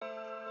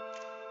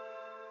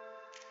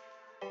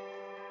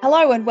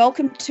Hello and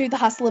welcome to the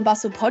Hustle and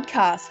Bustle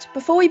podcast.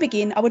 Before we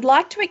begin, I would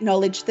like to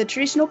acknowledge the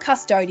traditional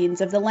custodians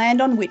of the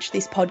land on which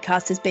this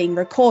podcast is being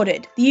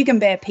recorded, the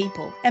Yugambeh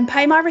people, and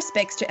pay my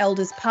respects to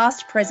elders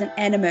past, present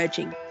and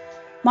emerging.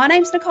 My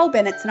name's Nicole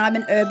Bennett and I'm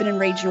an urban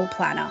and regional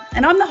planner,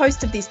 and I'm the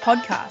host of this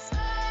podcast.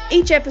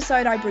 Each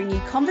episode I bring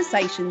you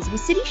conversations with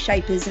city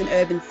shapers and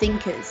urban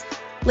thinkers,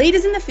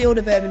 leaders in the field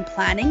of urban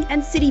planning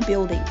and city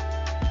building.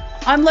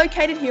 I'm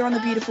located here on the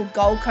beautiful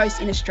Gold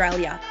Coast in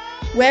Australia.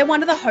 We're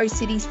one of the host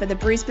cities for the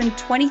Brisbane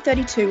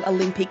 2032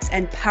 Olympics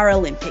and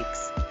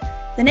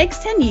Paralympics. The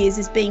next 10 years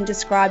is being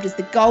described as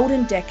the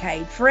golden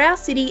decade for our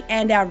city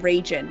and our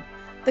region.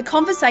 The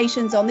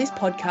conversations on this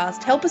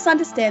podcast help us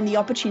understand the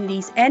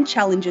opportunities and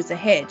challenges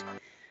ahead.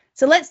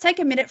 So let's take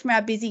a minute from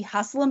our busy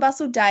hustle and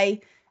bustle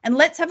day and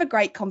let's have a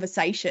great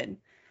conversation.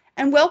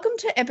 And welcome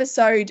to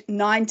episode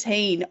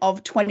 19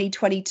 of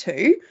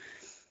 2022.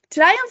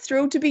 Today I'm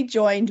thrilled to be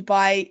joined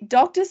by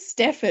Dr.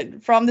 Stefan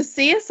from the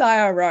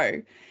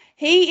CSIRO.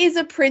 He is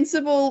a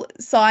principal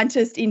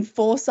scientist in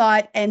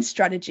foresight and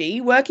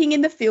strategy, working in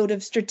the field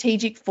of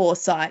strategic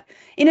foresight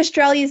in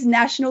Australia's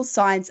National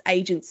Science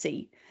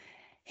Agency.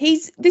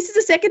 This is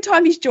the second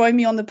time he's joined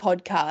me on the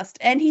podcast,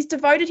 and he's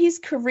devoted his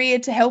career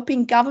to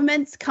helping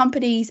governments,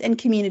 companies and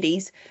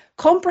communities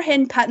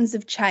comprehend patterns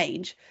of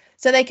change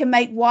so they can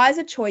make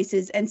wiser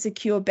choices and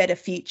secure better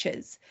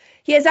futures.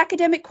 He has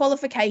academic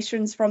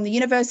qualifications from the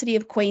University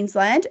of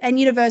Queensland and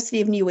University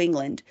of New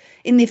England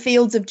in the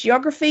fields of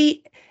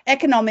geography,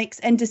 economics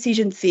and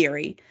decision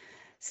theory.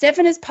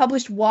 Stefan has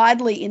published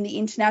widely in the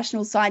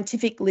international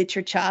scientific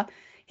literature.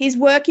 His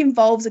work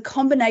involves a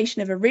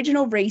combination of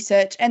original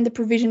research and the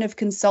provision of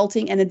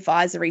consulting and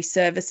advisory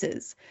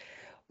services.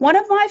 One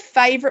of my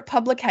favourite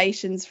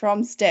publications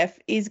from Steph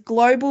is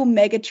Global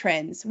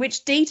Megatrends,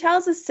 which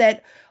details a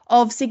set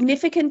of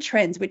significant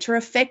trends which are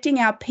affecting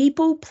our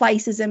people,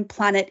 places and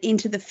planet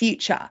into the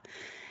future.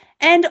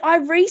 And I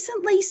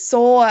recently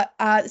saw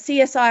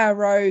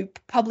CSIRO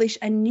publish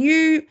a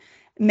new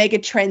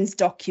Megatrends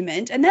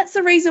document, and that's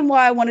the reason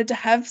why I wanted to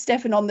have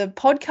Stefan on the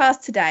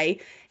podcast today.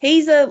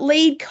 He's a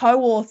lead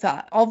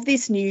co-author of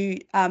this new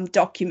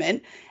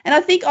document, and I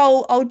think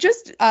I'll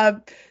just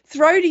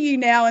throw to you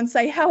now and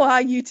say, how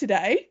are you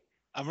today?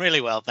 I'm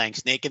really well,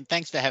 thanks, Nick, and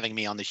thanks for having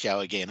me on the show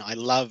again. I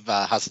love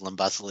Hustle and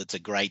Bustle. It's a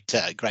great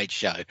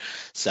show,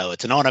 so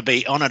it's an honour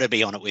to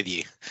be on it with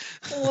you.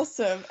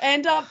 Awesome.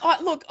 And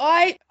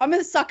I'm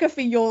a sucker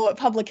for your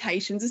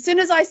publications. As soon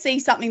as I see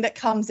something that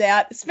comes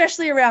out,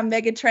 especially around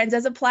megatrends,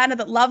 as a planner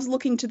that loves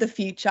looking to the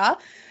future,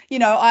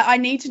 I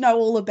need to know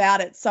all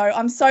about it. So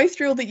I'm so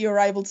thrilled that you were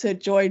able to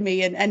join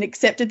me and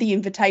accepted the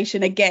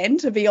invitation again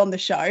to be on the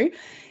show.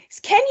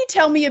 Can you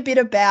tell me a bit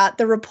about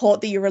the report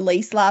that you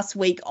released last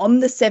week on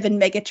the 7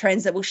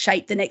 megatrends that will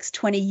shape the next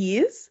 20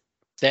 years?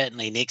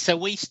 Certainly, Nick. So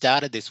we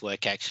started this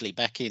work actually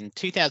back in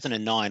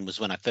 2009 was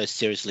when I first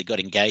seriously got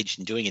engaged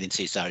in doing it in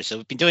CSIRO. So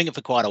we've been doing it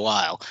for quite a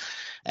while.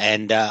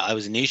 And I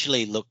was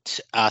initially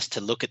asked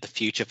to look at the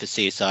future for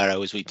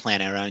CSIRO as we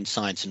plan our own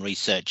science and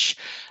research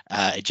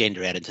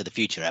agenda out into the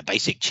future. Our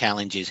basic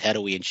challenge is how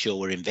do we ensure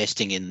we're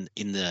investing in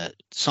the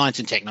science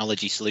and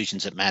technology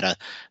solutions that matter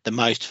the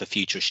most for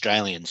future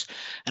Australians.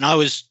 And I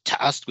was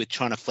tasked with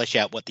trying to flesh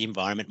out what the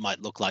environment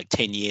might look like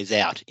 10 years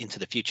out into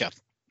the future.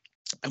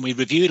 And we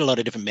reviewed a lot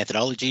of different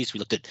methodologies. We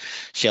looked at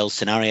Shell's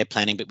scenario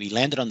planning, but we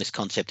landed on this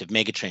concept of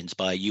megatrends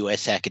by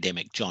US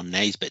academic John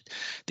Naisbitt.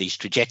 These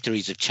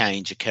trajectories of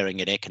change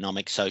occurring at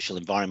economic, social,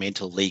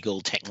 environmental, legal,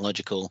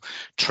 technological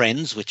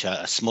trends, which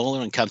are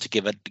smaller and come to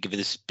give it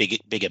this bigger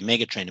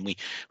megatrend. And we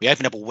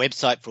opened up a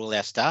website for all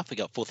our staff. We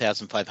got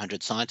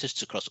 4,500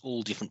 scientists across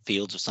all different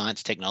fields of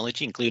science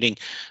technology, including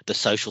the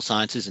social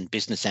sciences and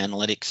business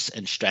analytics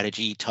and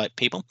strategy type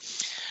people.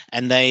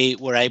 And they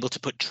were able to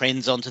put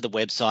trends onto the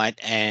website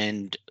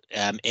and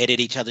edit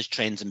each other's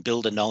trends and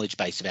build a knowledge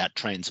base about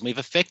trends. And we've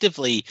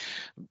effectively,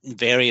 in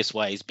various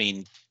ways,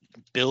 been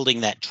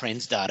building that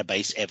trends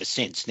database ever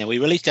since. Now, we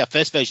released our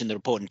first version of the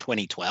report in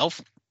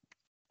 2012.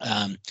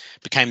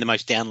 Became the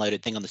most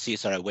downloaded thing on the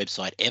CSIRO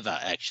website ever,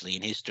 actually,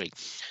 in history.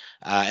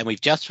 And we've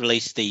just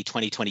released the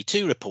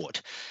 2022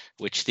 report,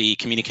 which the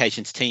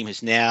communications team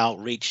has now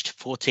reached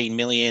 14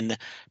 million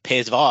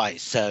pairs of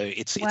eyes. So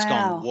it's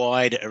gone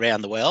wide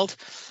around the world,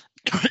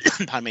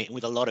 pardon me,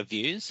 with a lot of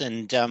views.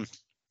 And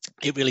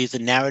it really is a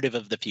narrative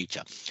of the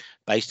future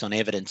based on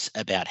evidence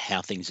about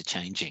how things are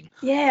changing.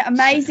 Yeah,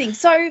 amazing.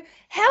 So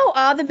how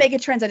are the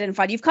megatrends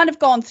identified? You've kind of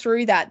gone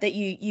through that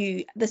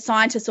you the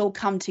scientists all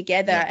come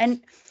together. Yeah.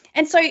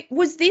 And so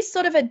was this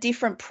sort of a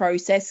different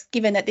process,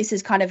 given that this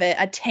is kind of a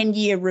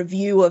 10-year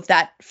review of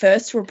that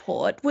first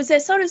report? Was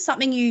there sort of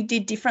something you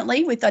did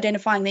differently with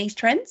identifying these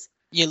trends?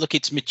 Yeah, look,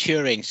 it's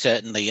maturing,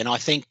 certainly. And I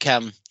think,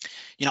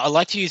 I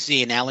like to use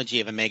the analogy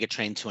of a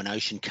megatrend to an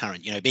ocean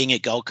current. Being a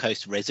Gold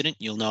Coast resident,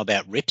 you'll know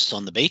about rips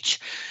on the beach,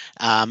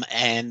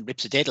 and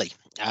rips are deadly.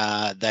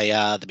 They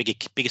are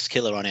the biggest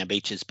killer on our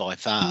beaches by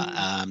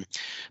far.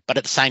 But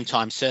at the same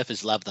time,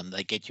 surfers love them.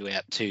 They get you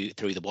out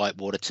through the white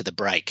water to the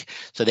break.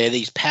 So they're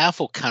these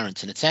powerful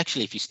currents. And it's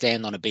actually, if you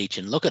stand on a beach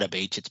and look at a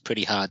beach, it's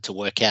pretty hard to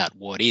work out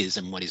what is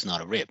and what is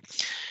not a rip.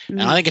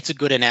 And I think it's a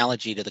good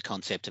analogy to the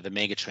concept of a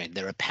megatrend.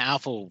 There are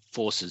powerful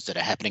forces that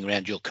are happening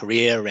around your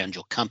career, around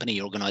your company,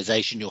 your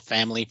organization, your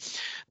family,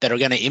 that are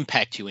going to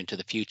impact you into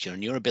the future.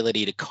 And your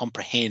ability to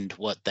comprehend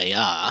what they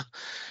are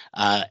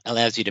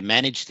allows you to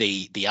manage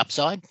the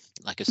upside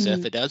like a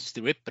surfer does,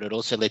 the rip, but it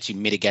also lets you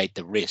mitigate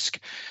the risk.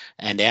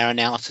 And our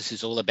analysis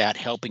is all about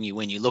helping you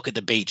when you look at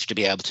the beach to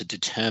be able to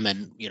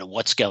determine,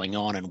 what's going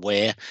on and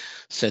where,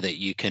 so that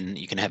you can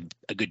have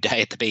a good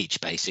day at the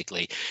beach,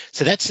 basically.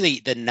 So that's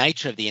the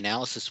nature of the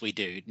analysis we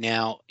do.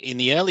 Now, in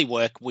the early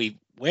work,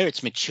 where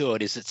it's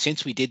matured is that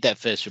since we did that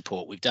first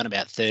report, we've done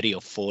about 30 or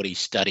 40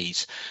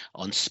 studies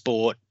on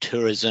sport,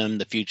 tourism,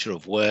 the future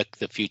of work,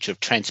 the future of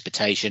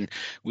transportation.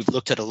 We've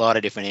looked at a lot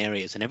of different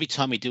areas. And every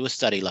time we do a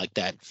study like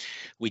that,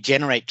 we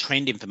generate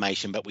trend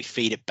information, but we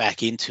feed it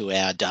back into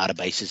our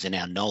databases and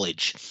our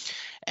knowledge.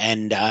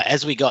 And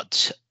as we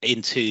got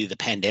into the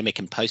pandemic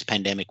and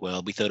post-pandemic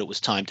world, we thought it was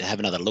time to have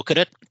another look at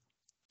it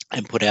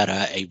and put out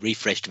a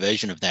refreshed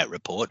version of that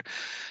report,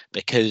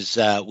 because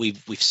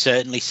we've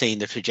certainly seen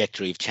the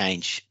trajectory of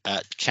change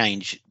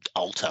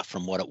alter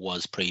from what it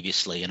was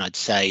previously. And I'd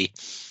say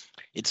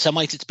in some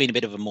ways it's been a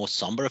bit of a more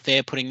somber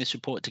affair putting this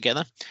report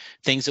together.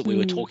 Things that we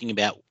were talking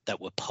about that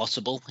were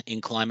possible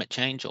in climate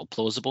change or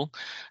plausible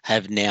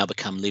have now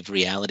become lived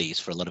realities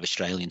for a lot of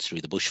Australians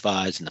through the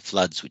bushfires and the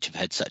floods, which have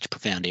had such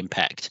profound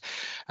impact.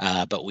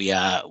 But we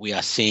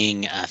are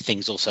seeing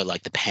things also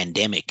like the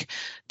pandemic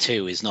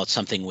too is not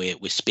something we're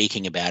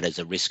speaking about as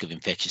a risk of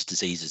infectious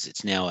diseases.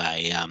 It's now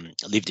a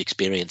lived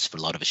experience for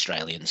a lot of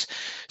Australians.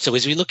 So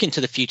as we look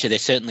into the future, there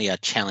certainly are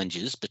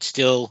challenges, but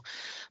still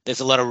there's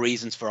a lot of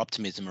reasons for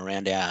optimism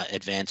around our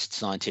advanced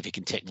scientific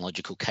and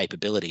technological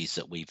capabilities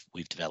that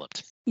we've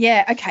developed.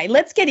 Yeah, okay.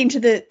 Let's get into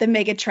the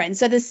mega trends.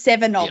 So there's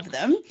 7 of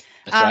them.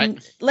 That's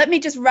right. Let me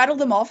just rattle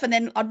them off, and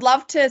then I'd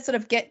love to sort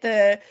of get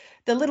the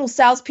little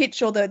sales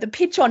pitch or the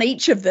pitch on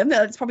each of them.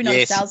 It's probably not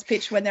a sales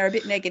pitch when they're a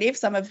bit negative,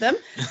 some of them.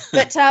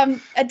 But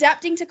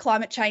adapting to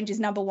climate change is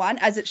number 1,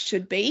 as it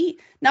should be.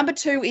 Number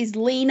 2 is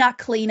leaner,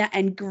 cleaner,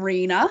 and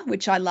greener,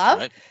 which I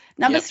love. Right.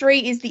 Number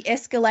 3 is the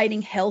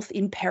escalating health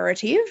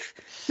imperative.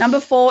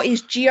 Number 4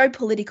 is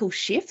geopolitical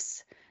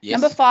shifts. Yes.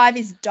 Number 5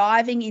 is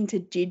diving into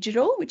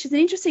digital, which is an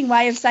interesting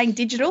way of saying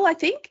digital, I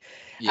think.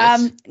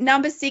 Yes.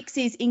 Number 6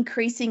 is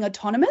increasingly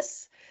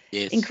autonomous,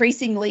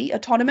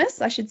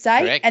 I should say.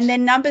 Correct. And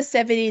then number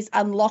 7 is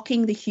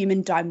unlocking the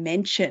human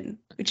dimension,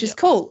 which is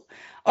cool.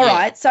 All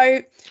right.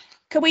 So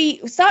can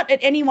we start at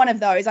any one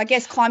of those? I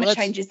guess climate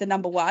change is the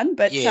number 1,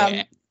 but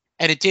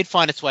and it did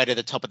find its way to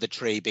the top of the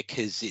tree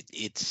because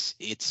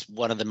it's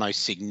one of the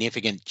most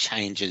significant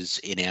changes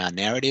in our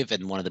narrative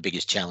and one of the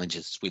biggest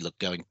challenges as we look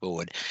going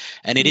forward.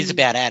 And it is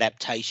about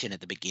adaptation at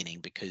the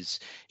beginning,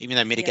 because even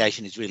though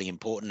mitigation is really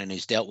important and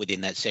is dealt with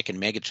in that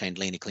second megatrend,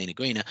 leaner, cleaner,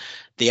 greener,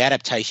 the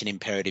adaptation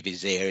imperative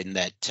is there in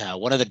that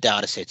one of the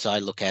data sets I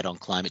look at on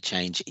climate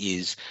change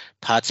is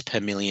parts per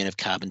million of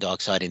carbon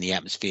dioxide in the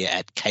atmosphere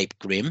at Cape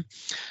Grim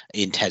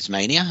in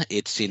Tasmania.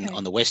 It's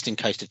on the western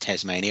coast of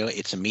Tasmania.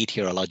 It's a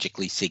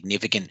meteorologically significant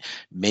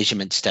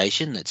measurement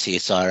station that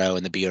CSIRO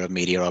and the Bureau of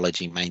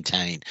Meteorology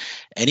maintain.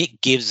 And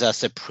it gives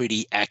us a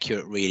pretty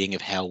accurate reading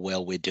of how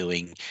well we're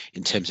doing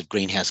in terms of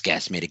greenhouse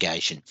gas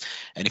mitigation.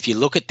 And if you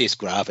look at this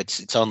graph,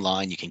 it's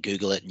online, you can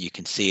Google it and you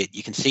can see it.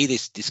 You can see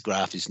this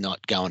graph is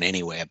not going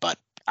anywhere but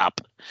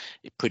up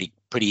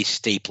pretty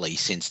steeply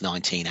since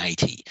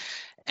 1980.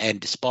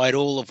 And despite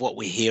all of what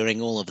we're hearing,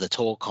 all of the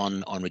talk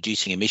on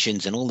reducing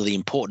emissions and all of the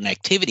important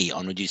activity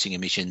on reducing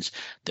emissions,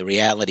 the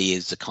reality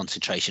is the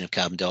concentration of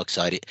carbon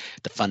dioxide,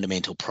 the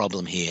fundamental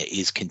problem here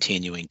is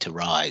continuing to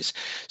rise.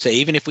 So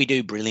even if we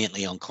do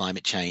brilliantly on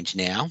climate change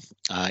now,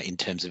 in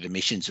terms of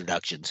emissions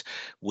reductions,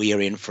 we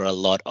are in for a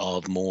lot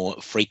of more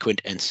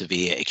frequent and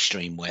severe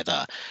extreme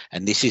weather.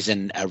 And this is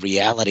a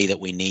reality that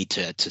we need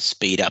to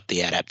speed up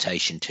the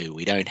adaptation to.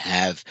 We don't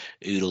have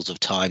oodles of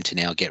time to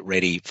now get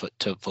ready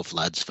for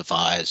floods, for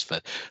fires, for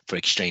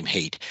extreme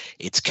heat.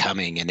 It's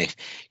coming. And if,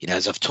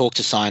 as I've talked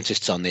to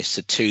scientists on this,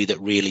 the two that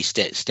really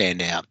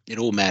stand out, it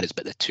all matters,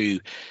 but the two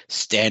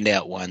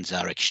standout ones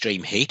are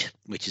extreme heat,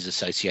 which is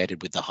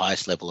associated with the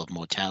highest level of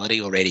mortality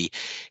already.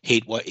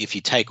 Heat, if you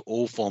take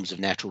all forms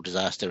of natural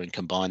disaster and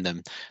combine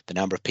them, the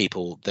number of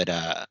people that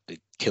are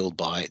killed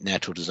by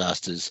natural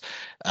disasters,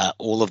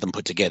 all of them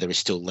put together is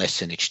still less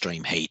than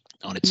extreme heat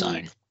on its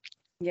own.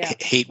 Yeah.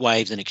 Heat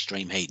waves and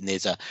extreme heat, and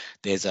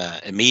there's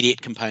a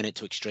immediate component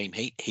to extreme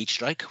heat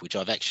stroke, which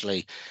I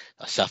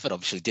suffered.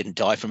 Obviously didn't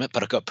die from it,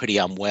 but I got pretty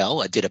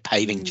unwell. I did a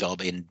paving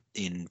job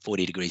in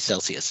 40 degrees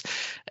Celsius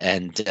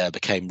and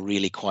became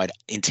really quite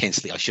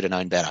intensely, I should have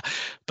known better,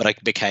 but I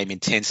became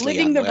intensely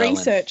living unwell. The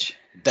research.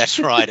 That's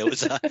right. It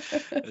was a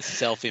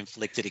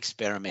self-inflicted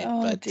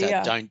experiment,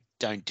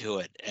 don't do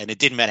it. And it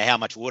didn't matter how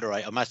much water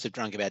I must have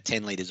drunk about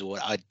 10 litres of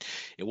water.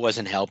 It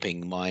wasn't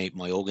helping. My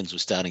organs were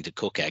starting to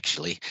cook,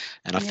 actually,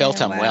 and I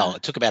felt unwell. Wow.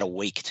 It took about a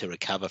week to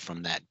recover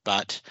from that.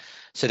 But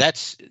so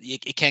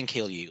it can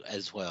kill you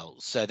as well.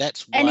 So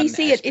that's And one you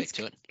see aspect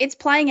to it. It's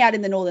playing out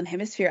in the Northern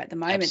Hemisphere at the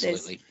moment.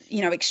 Absolutely.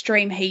 There's,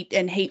 extreme heat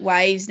and heat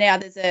waves. Now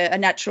there's a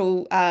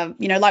natural,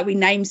 like we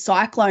name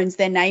cyclones,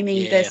 they're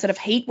naming the sort of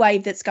heat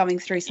wave that's going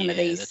through some of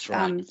these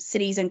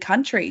cities and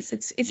countries.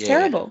 It's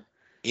terrible.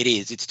 It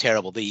is. It's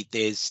terrible.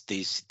 There's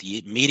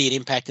the immediate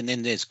impact, and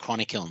then there's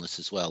chronic illness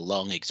as well.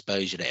 Long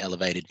exposure to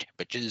elevated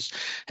temperatures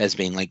has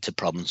been linked to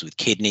problems with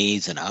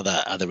kidneys and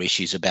other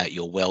issues about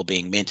your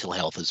well-being, mental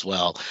health as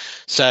well.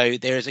 So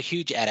there is a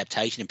huge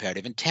adaptation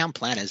imperative, and town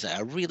planners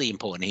are really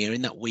important here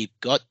in that we've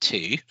got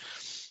to,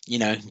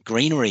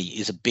 greenery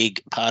is a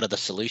big part of the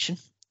solution.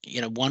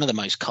 One of the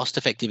most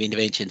cost-effective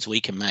interventions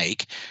we can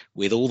make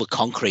with all the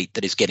concrete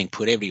that is getting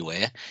put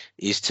everywhere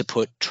is to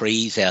put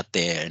trees out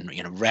there and,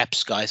 wrap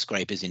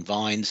skyscrapers in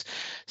vines,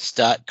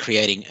 start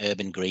creating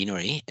urban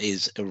greenery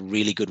is a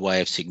really good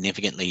way of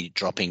significantly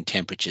dropping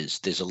temperatures.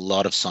 There's a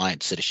lot of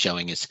science that is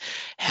showing us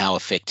how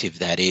effective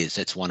that is.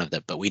 That's one of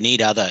them. But we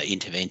need other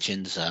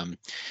interventions.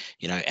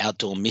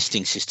 Outdoor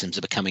misting systems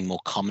are becoming more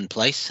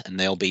commonplace, and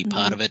they'll be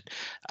part of it.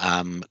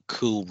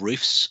 Cool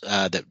roofs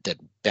that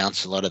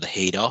bounce a lot of the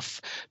heat off,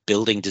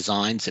 building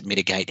designs that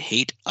mitigate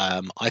heat.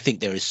 I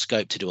think there is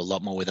scope to do a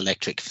lot more with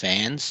electric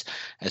fans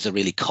as a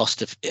really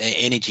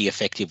energy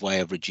effective way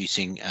of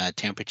reducing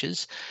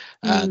temperatures.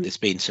 There's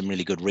been some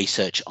really good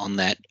research on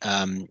that.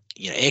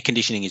 Air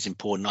conditioning is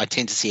important. I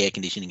tend to see air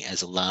conditioning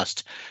as a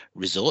last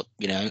resort.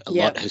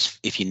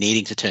 If you're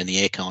needing to turn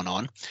the aircon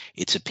on,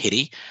 it's a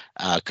pity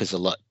because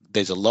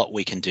there's a lot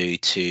we can do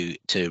to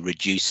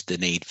reduce the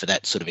need for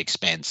that sort of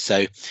expense.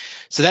 So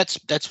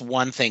that's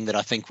one thing that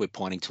I think we're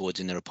pointing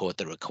towards in the report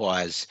that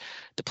requires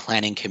the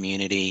planning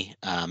community,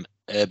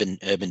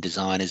 urban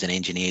designers and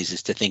engineers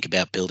is to think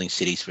about building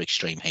cities for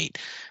extreme heat.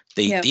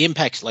 The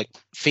impacts, like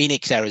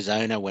Phoenix,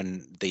 Arizona,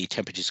 when the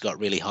temperatures got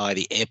really high,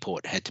 the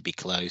airport had to be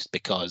closed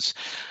because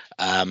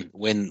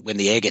when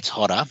the air gets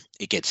hotter,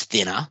 it gets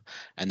thinner,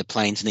 and the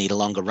planes need a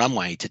longer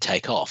runway to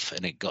take off.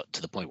 And it got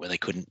to the point where they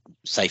couldn't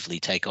safely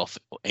take off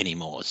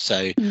anymore.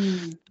 So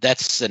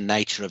that's the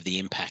nature of the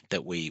impact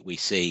that we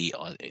see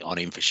on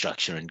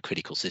infrastructure and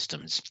critical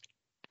systems.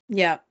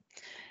 Yeah.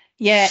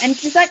 Yeah, and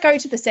does that go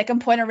to the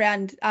second point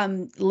around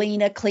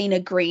leaner, cleaner,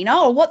 greener,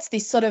 or what's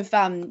this sort of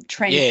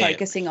trend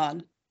focusing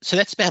on? So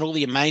that's about all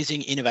the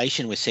amazing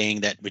innovation we're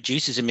seeing that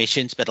reduces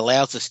emissions but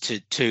allows us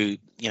to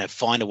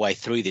find a way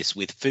through this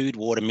with food,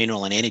 water,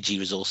 mineral and energy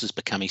resources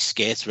becoming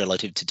scarce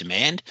relative to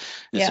demand.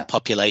 As the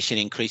population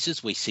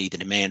increases, we see the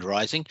demand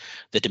rising.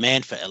 The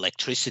demand for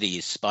electricity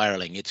is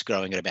spiraling. It's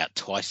growing at about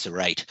twice the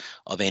rate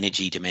of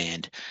energy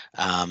demand.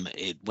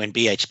 When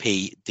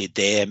BHP did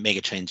their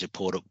megatrends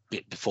report a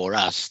bit before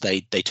us,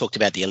 they talked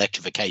about the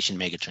electrification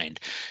megatrend.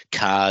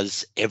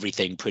 Cars,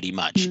 everything pretty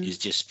much is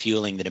just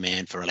fueling the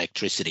demand for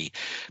electricity.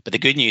 But the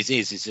good news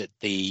is that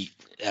the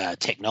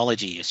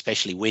technology,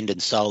 especially wind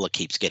and solar,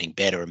 keeps getting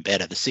better and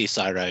better. The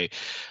CSIRO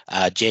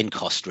Gen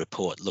Cost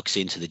report looks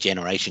into the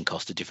generation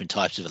cost of different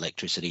types of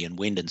electricity, and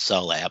wind and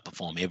solar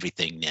outperform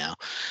everything now,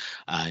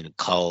 and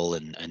coal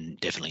and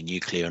definitely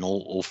nuclear and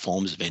all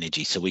forms of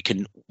energy. So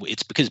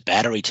it's because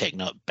battery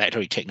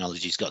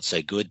technology's got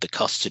so good, the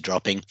costs are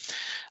dropping,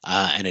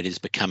 and it is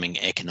becoming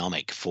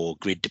economic for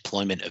grid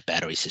deployment of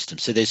battery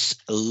systems. So there's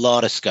a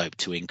lot of scope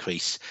to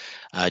increase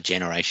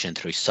generation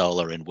through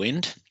solar and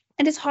wind.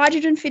 And does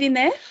hydrogen fit in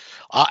there?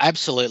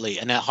 Absolutely.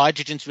 And now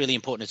hydrogen's really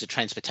important as a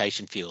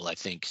transportation fuel, I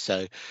think.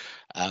 So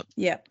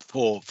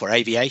for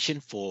aviation,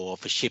 for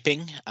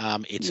shipping,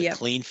 it's a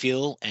clean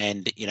fuel,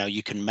 and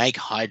you can make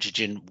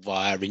hydrogen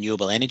via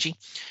renewable energy.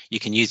 You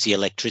can use the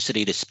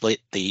electricity to split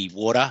the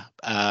water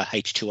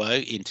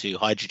H2O into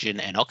hydrogen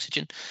and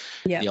oxygen.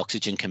 The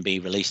oxygen can be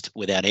released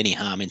without any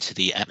harm into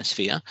the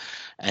atmosphere,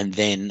 and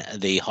then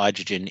the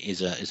hydrogen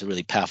is a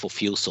really powerful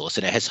fuel source,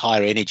 and it has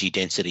higher energy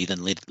density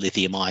than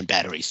lithium-ion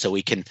batteries. So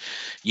we can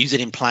use it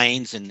in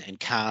planes and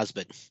cars,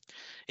 but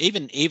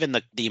even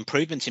the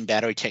improvements in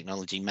battery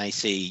technology may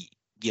see,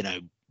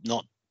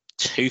 not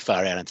too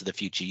far out into the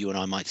future, you and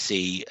I might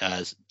see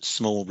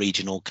small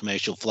regional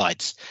commercial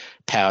flights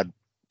powered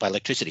by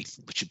electricity,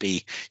 which would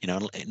be,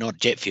 not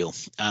jet fuel.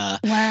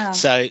 Wow.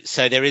 So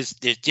there's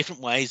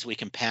different ways we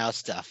can power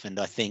stuff, and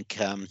I think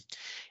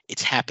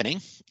it's happening.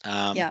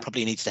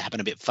 Probably needs to happen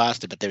a bit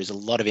faster, but there is a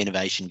lot of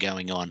innovation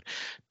going on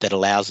that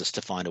allows us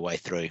to find a way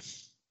through.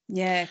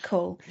 Yeah,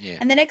 cool. Yeah.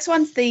 And the next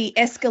one's the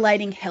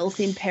escalating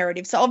health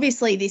imperative. So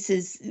obviously this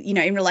is,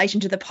 in relation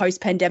to the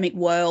post-pandemic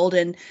world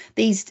and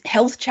these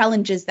health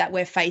challenges that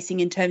we're facing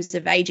in terms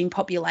of aging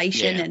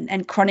population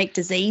and chronic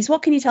disease.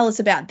 What can you tell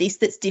us about this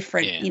that's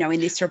different, in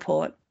this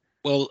report?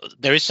 Well,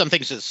 there is some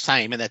things that's the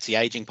same, and that's the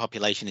aging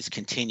population is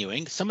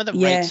continuing. Some of the Yeah.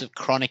 rates of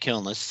chronic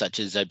illness, such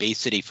as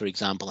obesity, for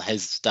example,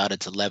 has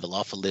started to level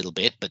off a little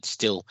bit, but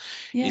still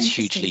Yeah, is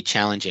hugely interesting.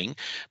 challenging.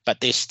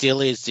 But there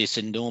still is this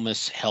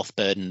enormous health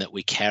burden that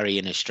we carry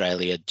in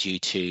Australia due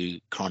to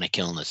chronic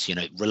illness,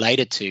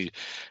 related to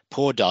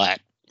poor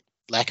diet,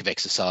 lack of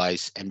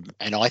exercise, and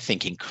I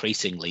think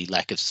increasingly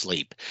lack of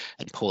sleep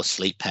and poor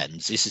sleep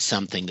patterns. This is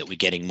something that we're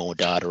getting more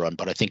data on,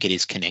 but I think it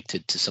is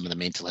connected to some of the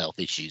mental health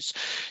issues.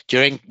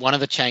 During one of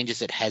the changes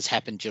that has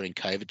happened during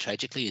COVID,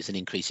 tragically, is an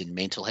increase in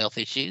mental health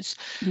issues.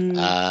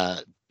 Mm,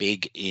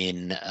 Big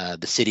in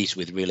the cities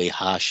with really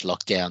harsh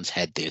lockdowns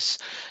had this,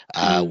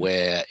 mm,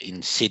 where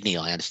in Sydney,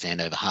 I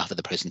understand over half of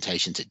the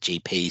presentations at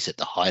GPs at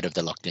the height of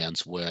the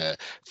lockdowns were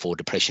for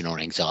depression or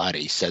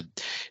anxiety. So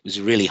it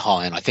was really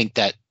high, and I think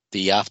that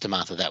the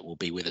aftermath of that will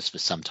be with us for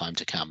some time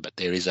to come. But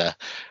there is a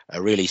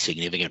really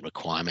significant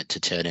requirement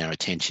to turn our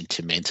attention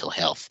to mental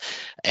health.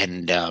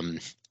 And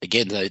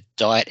again, the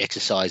diet,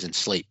 exercise, and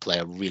sleep play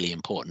a really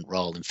important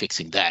role in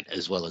fixing that,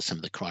 as well as some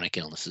of the chronic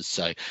illnesses.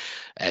 So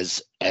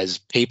as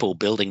people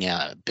building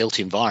our built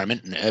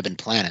environment and urban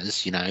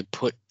planners,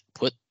 put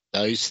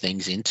those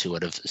things into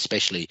it, of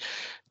especially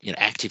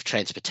active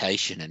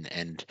transportation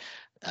and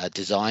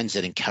designs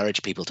that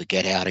encourage people to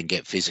get out and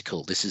get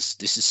physical. This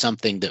is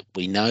something that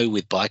we know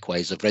with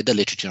bikeways. I've read the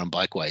literature on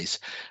bikeways.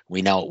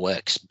 We know it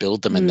works.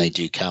 Build them and they mm,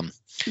 do come.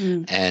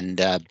 mm. And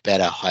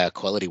better, higher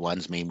quality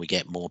ones mean we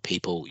get more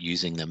people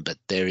using them. But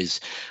there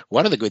is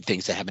one of the good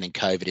things that happened in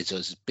COVID is there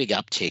was a big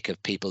uptick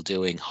of people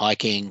doing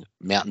hiking,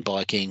 mountain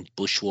biking,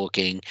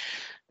 bushwalking.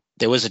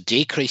 There was a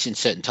decrease in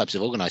certain types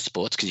of organised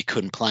sports because you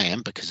couldn't play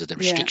them because of the Yeah.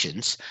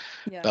 restrictions,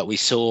 Yeah. but we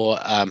saw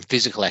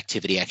physical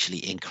activity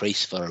actually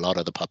increase for a lot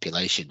of the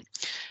population,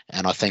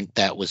 and I think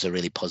that was a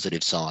really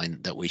positive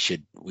sign that we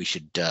should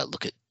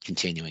look at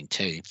continuing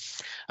too.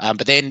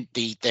 But then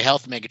the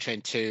health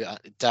megatrend too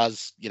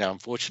does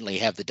unfortunately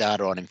have the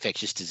data on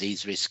infectious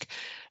disease risk,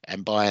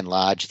 and by and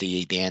large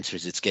the answer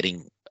is it's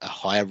getting a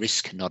higher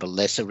risk, not a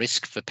lesser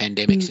risk, for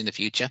pandemics Mm, in the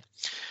future.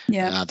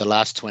 yeah. The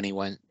last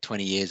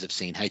 20 years have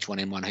seen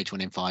H1N1,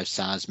 H1N5,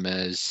 SARS,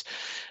 MERS,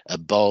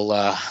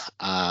 Ebola,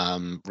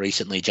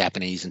 recently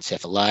Japanese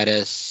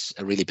encephalitis,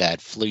 a really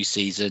bad flu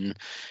season,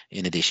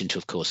 in addition to,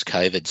 of course,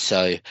 COVID.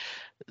 So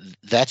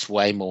that's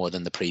way more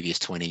than the previous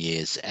 20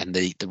 years. And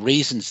the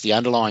reasons, the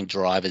underlying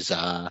drivers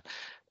are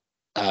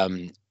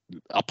um,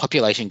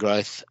 population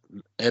growth,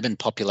 urban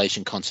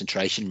population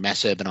concentration,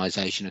 mass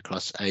urbanization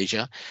across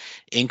Asia,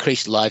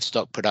 increased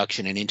livestock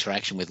production and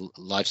interaction with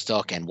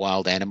livestock and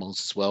wild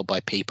animals as well by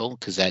people,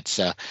 because that's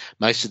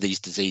most of these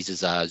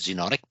diseases are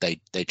zoonotic.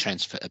 They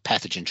transfer, a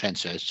pathogen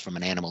transfers from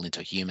an animal into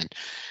a human,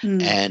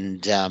 Mm,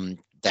 and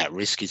that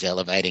risk is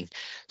elevating.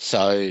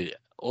 So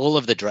all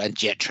of the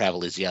jet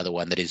travel is the other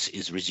one that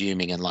is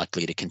resuming and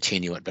likely to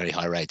continue at very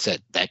high rates.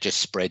 That just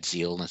spreads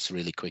the illness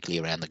really quickly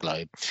around the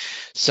globe.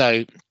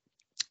 So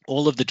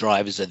all of the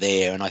drivers are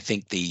there, and I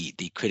think the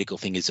critical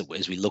thing is that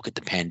as we look at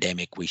the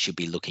pandemic, we should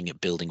be looking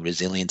at building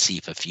resiliency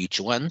for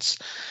future ones.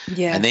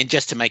 And yeah. then,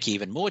 just to make you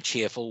even more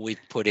cheerful, we've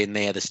put in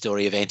there the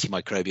story of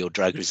antimicrobial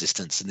drug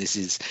resistance, and this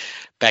is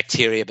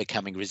bacteria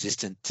becoming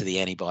resistant to the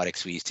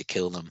antibiotics we use to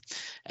kill them.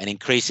 And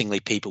increasingly,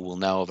 people will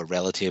know of a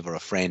relative or a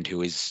friend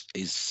who is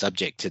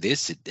subject to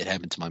this. It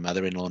happened to my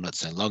mother-in-law not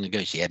so long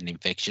ago. She had an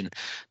infection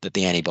that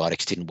the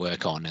antibiotics didn't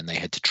work on, and they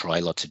had to try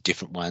lots of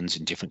different ones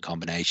in different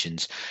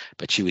combinations.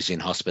 But she was in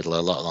hospital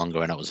a lot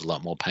longer, and it was a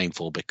lot more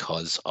painful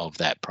because of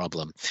that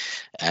problem.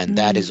 And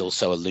that is Mm,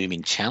 also a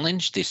looming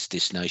challenge.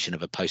 This notion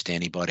of a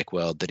post-antibiotic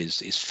world that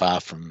is far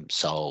from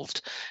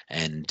solved,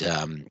 and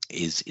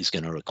is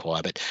going to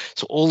require. But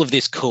so all of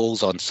this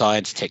calls on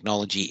science,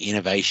 technology,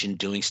 innovation,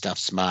 doing stuff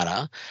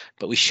smarter.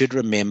 But we should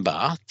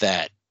remember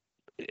that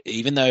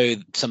even though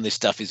some of this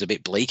stuff is a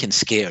bit bleak and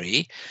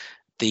scary,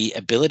 the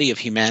ability of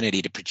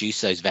humanity to produce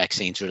those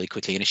vaccines really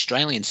quickly, and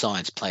Australian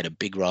science played a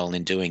big role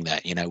in doing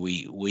that.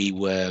 We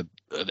were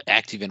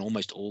active in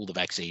almost all the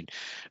vaccine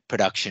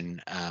production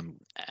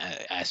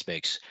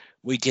aspects.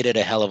 We did it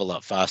a hell of a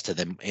lot faster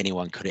than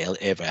anyone could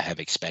ever have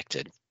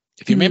expected.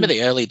 If you remember mm,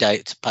 the early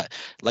dates,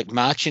 like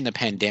March in the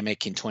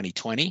pandemic in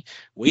 2020,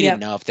 we didn't yep.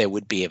 know if there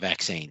would be a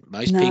vaccine.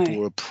 Most people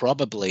No. were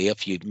probably,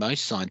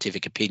 most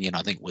scientific opinion,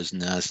 I think, was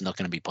no, it's not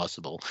going to be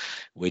possible.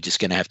 We're just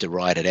going to have to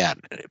ride it out.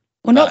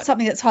 Well, not But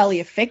something that's highly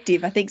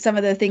effective. I think some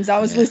of the things I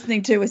was yeah,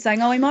 listening to were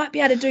saying, oh, we might be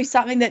able to do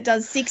something that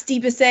does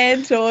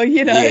 60% or.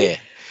 yeah,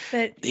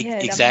 But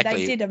yeah, I mean, they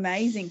exactly. did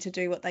amazing to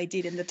do what they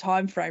did in the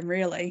time frame,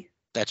 really.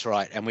 That's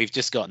right. And we've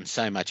just gotten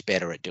so much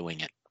better at doing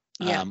it.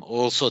 Yeah.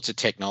 All sorts of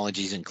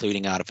technologies,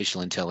 including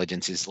artificial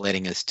intelligence, is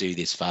letting us do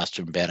this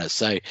faster and better.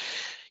 So,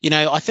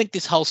 I think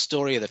this whole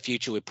story of the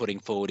future we're putting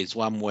forward is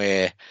one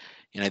where,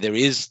 there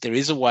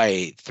is a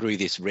way through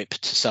this rip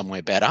to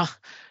somewhere better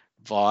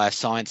via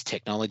science,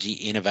 technology,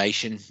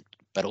 innovation,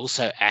 but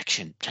also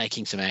action,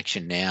 taking some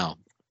action now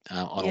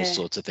on all Yeah.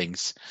 sorts of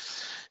things.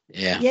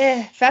 Yeah.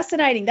 Yeah,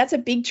 fascinating. That's a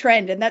big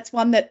trend, and that's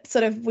one that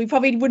sort of we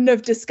probably wouldn't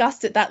have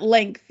discussed at that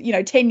length,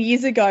 10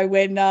 years ago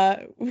when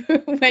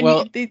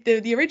Well,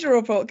 the original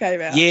report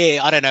came out. yeah,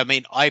 I don't know. I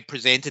mean, I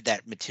presented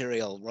that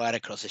material right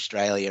across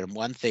Australia, and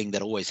one thing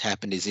that always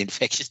happened is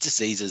infectious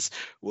diseases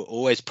were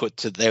always put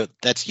to the,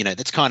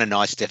 that's kind of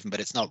nice, Stefan, but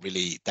it's not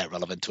really that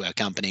relevant to our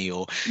company,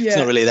 or it's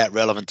not Yeah, really that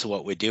relevant to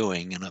what we're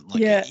doing. And I'm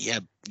like, yeah. yeah,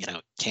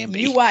 it can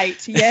You be.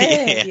 wait.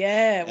 Yeah, Yeah.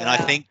 yeah. And I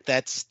Wow. think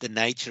that's the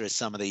nature of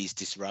some of these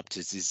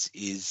disruptors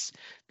is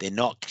they're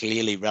not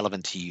clearly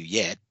relevant to you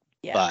yet,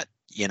 Yeah, but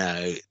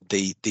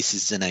this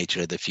is the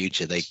nature of the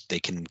future. They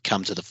can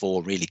come to the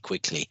fore really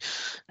quickly,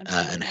 and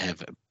absolutely.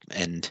 have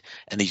and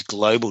these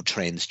global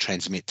trends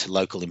transmit to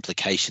local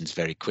implications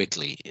very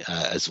quickly,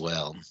 as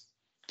well.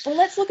 Well,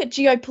 let's look at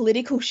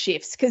geopolitical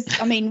shifts because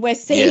I mean we're Yeah,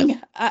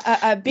 seeing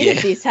a bit of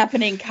yeah, this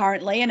happening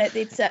currently, and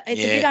it's a bit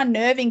yeah.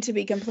 unnerving to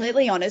be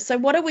completely honest. So,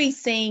 what are we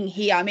seeing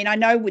here? I mean, I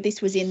know this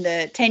was in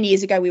the 10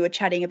 years ago we were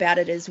chatting about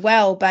it as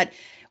well, but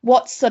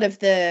what's sort of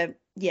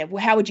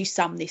how would you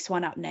sum this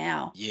one up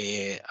now?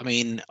 Yeah, I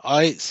mean,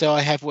 I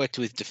have worked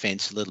with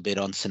defence a little bit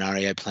on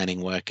scenario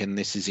planning work, and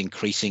this is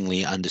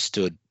increasingly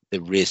understood the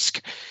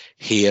risk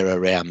here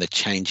around the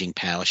changing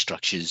power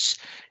structures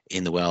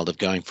in the world of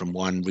going from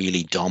one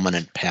really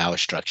dominant power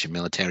structure,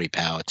 military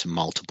power, to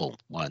multiple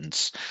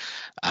ones.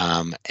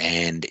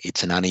 And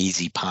it's an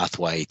uneasy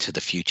pathway to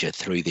the future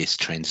through this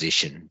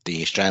transition.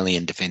 The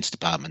Australian Defence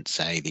Department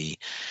say the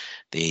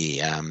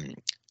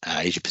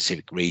Asia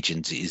Pacific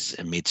regions is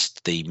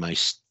amidst the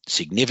most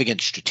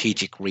significant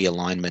strategic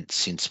realignment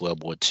since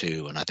World War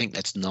II. And I think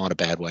that's not a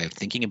bad way of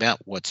thinking about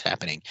what's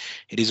happening.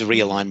 It is a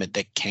realignment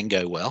that can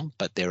go well,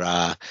 but there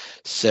are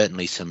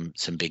certainly some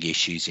big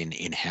issues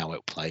in how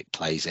it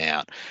plays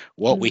out.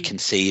 What we Mm, can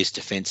see is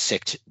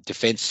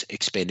defence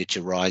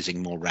expenditure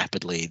rising more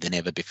rapidly than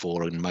ever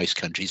before in most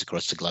countries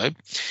across the globe,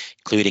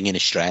 including in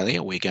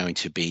Australia. We're going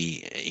to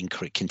be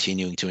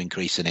continuing to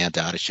increase, and our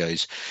data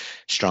shows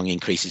strong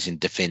increases in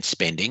defence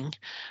spending.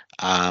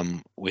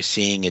 We're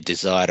seeing a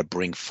desire to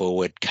bring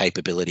forward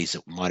capabilities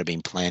that might have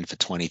been planned for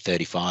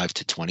 2035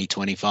 to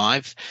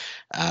 2025,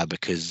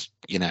 because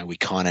we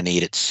kind of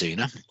need it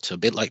sooner. So a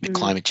bit like the mm,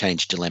 climate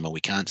change dilemma,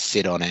 we can't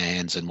sit on our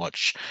hands and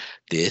watch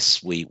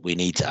this. We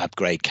need to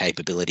upgrade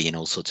capability in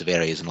all sorts of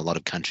areas, and a lot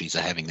of countries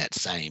are having that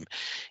same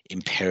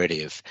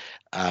imperative.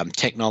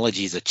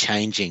 Technologies are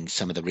changing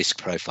some of the risk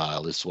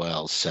profile as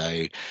well.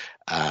 So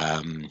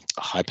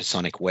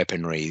hypersonic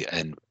weaponry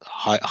and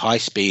high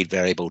speed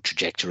variable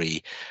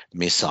trajectory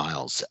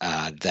missiles,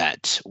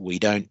 that we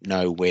don't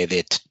know where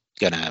they're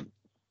going to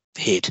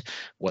hit,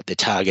 what the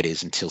target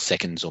is, until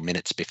seconds or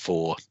minutes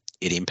before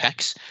it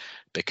impacts,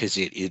 because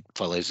it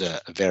follows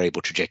a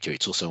variable trajectory.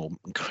 It's also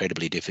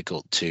incredibly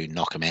difficult to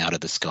knock them out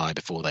of the sky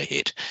before they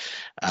hit.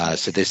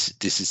 So yes.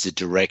 this is a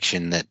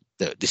direction that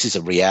this is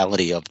a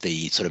reality of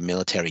the sort of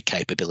military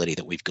capability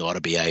that we've got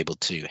to be able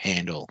to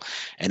handle,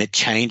 and it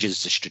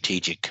changes the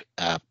strategic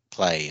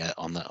play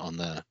on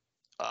the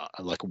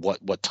like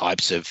what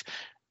types of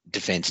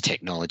defense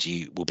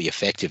technology will be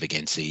effective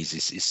against these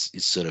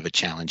is sort of a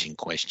challenging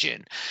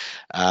question.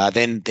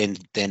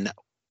 Then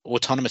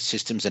autonomous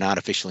systems and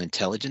artificial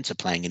intelligence are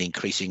playing an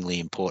increasingly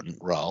important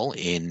role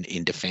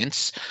in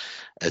defense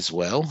as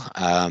well.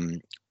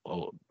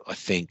 I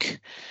think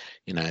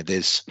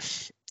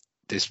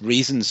there's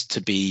reasons to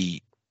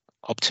be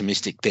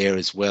optimistic there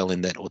as well,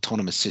 in that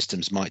autonomous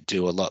systems might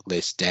do a lot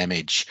less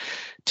damage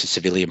to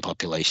civilian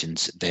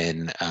populations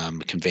than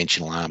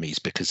conventional armies,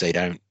 because they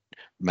don't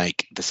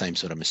make the same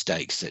sort of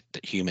mistakes that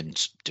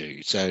humans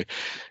do. So,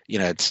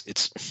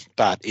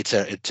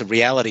 it's a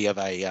reality of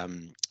a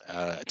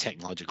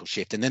technological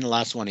shift. And then the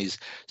last one is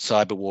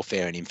cyber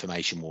warfare and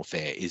information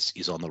warfare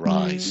is on the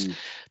rise. Mm,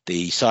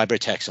 The cyber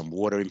attacks on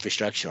water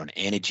infrastructure, on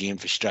energy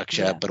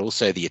infrastructure, yeah. but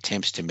also the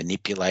attempts to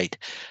manipulate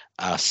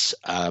us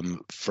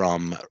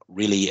from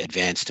really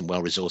advanced and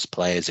well-resourced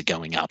players are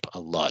going up a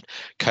lot.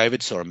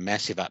 COVID saw a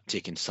massive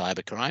uptick in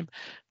cybercrime,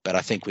 but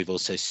I think we've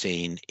also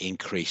seen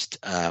increased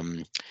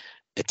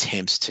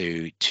attempts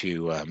to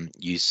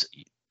use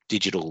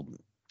digital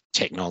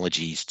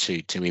technologies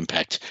to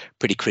impact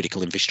pretty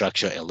critical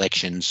infrastructure,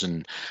 elections,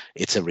 and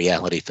it's a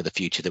reality for the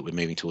future that we're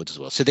moving towards as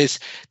well. So there's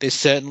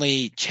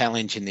certainly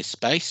challenge in this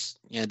space.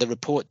 The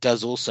report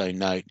does also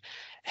note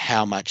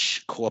how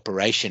much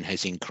cooperation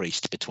has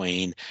increased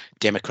between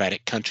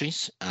democratic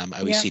countries, Yeah.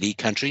 OECD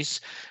countries.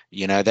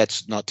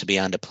 That's not to be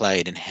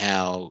underplayed, and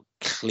how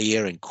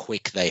clear and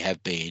quick they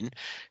have been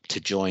to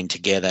join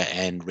together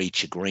and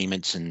reach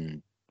agreements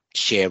and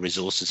share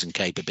resources and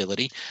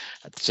capability.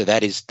 So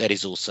that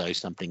is also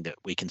something that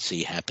we can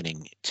see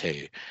happening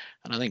too.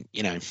 And I think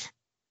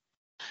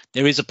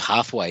there is a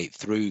pathway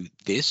through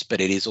this,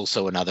 but it is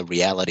also another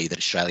reality that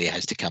Australia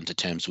has to come to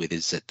terms with,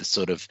 is that the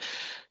sort of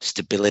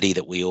stability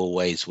that we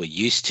always were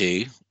used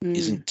to Mm.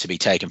 isn't to be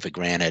taken for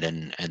granted,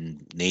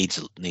 and needs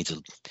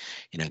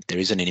there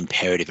isn't an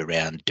imperative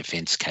around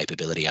defence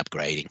capability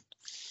upgrading.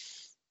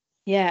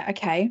 Yeah.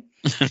 Okay.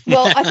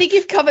 Well, I think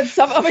you've covered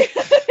some. I mean,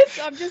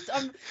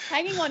 I'm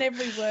hanging on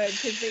every word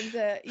because these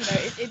are,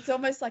 it's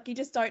almost like you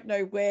just don't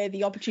know where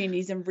the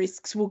opportunities and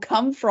risks will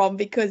come from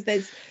because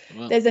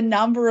Well, there's a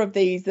number of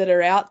these that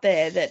are out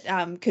there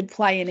that could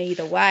play in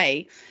either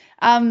way.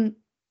 Um,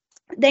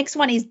 Next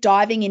one is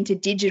diving into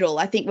digital.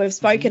 I think we've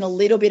spoken a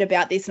little bit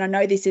about this, and I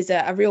know this is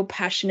a real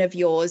passion of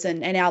yours.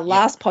 And our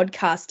last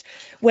podcast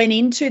went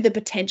into the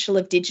potential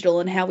of digital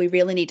and how we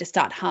really need to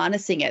start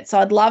harnessing it. So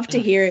I'd love to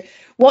hear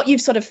what you've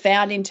sort of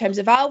found in terms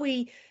of are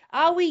we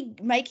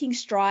making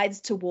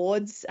strides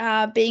towards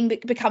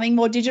becoming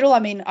more digital? I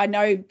mean, I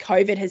know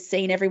COVID has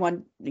seen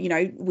everyone,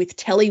 with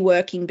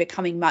teleworking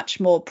becoming much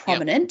more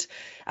prominent,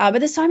 but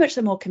there's so much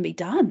that more can be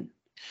done.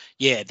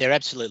 Yeah, there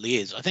absolutely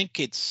is. I think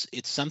it's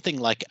something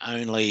like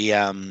only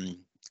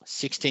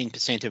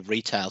 16% of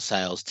retail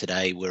sales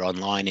today were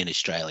online in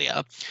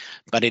Australia,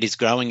 but it is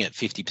growing at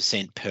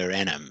 50% per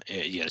annum.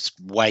 It's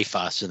way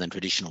faster than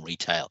traditional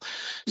retail.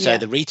 So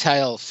the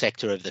retail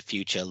sector of the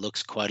future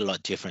looks quite a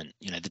lot different.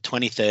 The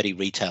 2030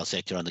 retail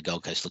sector on the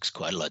Gold Coast looks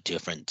quite a lot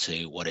different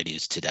to what it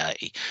is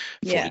today,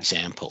 for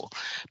example.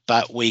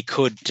 But we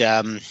could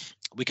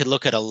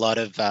look at a lot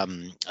of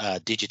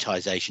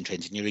digitization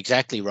trends, and you're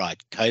exactly right.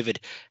 COVID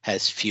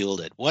has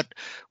fueled it. What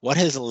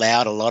has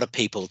allowed a lot of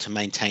people to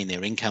maintain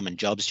their income and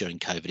jobs during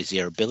COVID is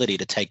their ability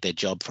to take their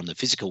job from the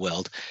physical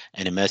world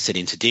and immerse it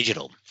into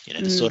digital.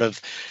 The sort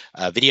of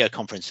video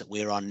conference that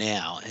we're on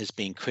now has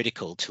been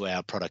critical to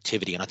our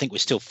productivity, and I think we're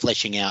still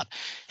fleshing out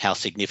how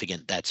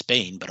significant that's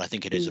been, but I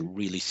think it is a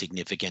really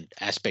significant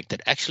aspect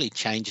that actually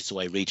changes the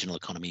way regional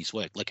economies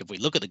work. Like if we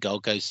look at the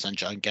Gold Coast,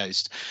 Sunshine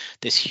Coast,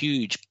 there's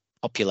huge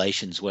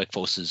populations,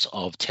 workforces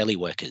of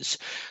teleworkers.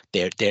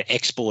 They're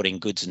exporting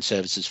goods and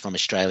services from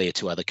Australia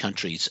to other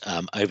countries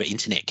over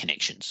internet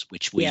connections,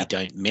 which we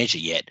don't measure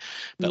yet,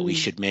 but we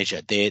should measure.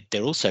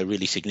 They're also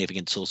really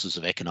significant sources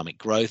of economic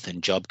growth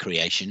and job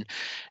creation,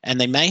 and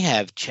they may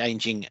have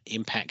changing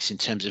impacts in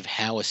terms of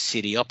how a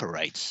city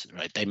operates.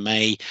 Right? They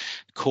may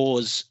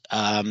cause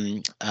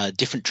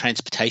different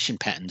transportation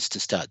patterns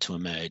to start to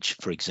emerge,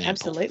 for example.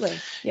 Absolutely.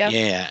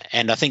 Yeah,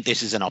 and I think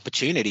this is an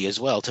opportunity as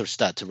well to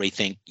start to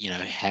rethink,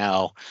 how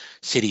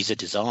cities are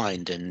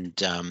designed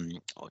and,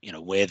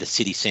 where the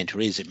city centre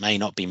is. It may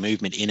not be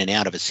movement in and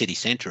out of a city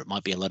centre. It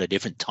might be a lot of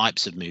different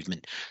types of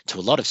movement to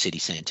a lot of city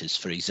centres,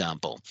 for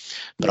example.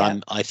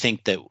 But I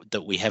think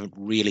that we haven't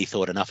really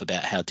thought enough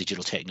about how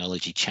digital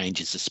technology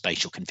changes the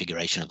spatial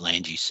configuration of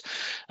land use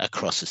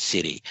across a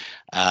city.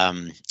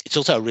 It's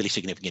also a really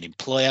significant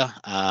employer.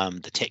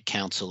 The Tech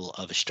Council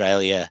of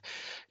Australia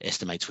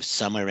estimates we're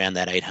somewhere around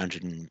that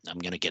 800, and I'm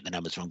going to get the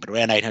numbers wrong, but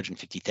around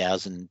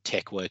 850,000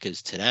 tech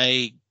workers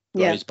today,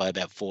 grows by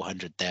about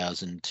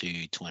 400,000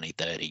 to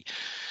 2030.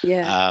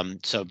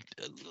 So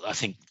I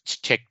think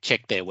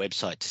check their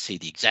website to see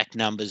the exact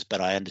numbers, but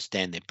I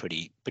understand they're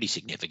pretty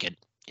significant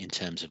in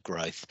terms of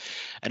growth,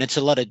 and it's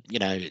a lot of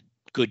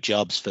good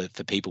jobs for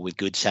people with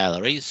good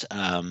salaries,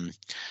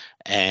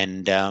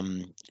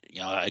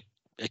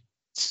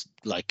 it's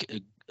like a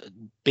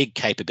big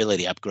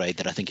capability upgrade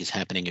that I think is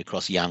happening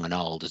across young and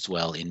old as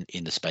well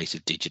in the space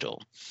of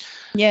digital.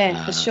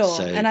 Yeah, for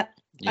sure. And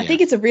I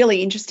think it's a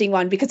really interesting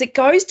one because it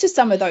goes to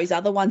some of those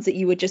other ones that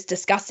you were just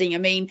discussing. I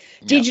mean,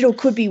 digital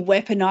could be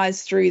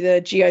weaponized through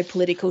the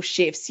geopolitical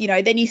shifts.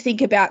 Then you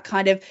think about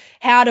kind of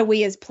how do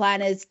we as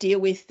planners deal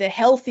with the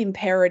health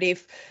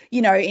imperative,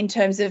 in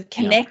terms of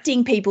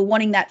connecting people,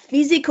 wanting that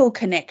physical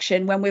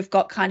connection when we've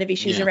got kind of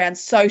issues around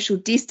social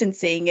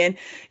distancing and,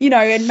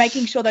 and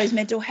making sure those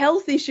mental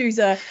health issues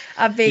are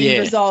being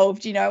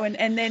resolved,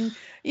 and then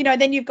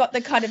then you've got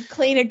the kind of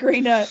cleaner,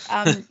 greener,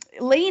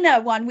 leaner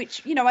one,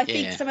 which, I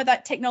think some of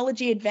that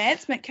technology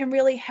advancement can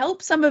really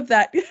help some of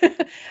that,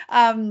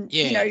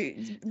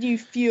 new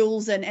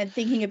fuels and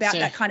thinking about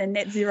that kind of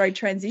net zero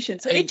transition.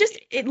 So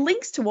it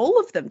links to all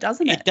of them,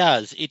 doesn't it?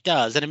 It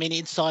does. And I mean,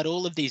 inside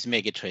all of these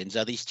megatrends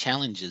are these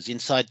challenges.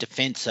 Inside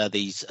defence are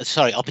these,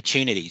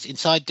 opportunities.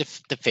 Inside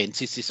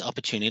defence is this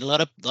opportunity. A lot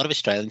of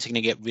Australians are going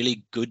to get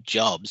really good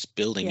jobs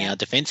building our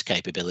defence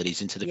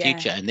capabilities into the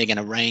future, and they're going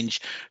to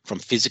range from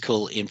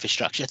physical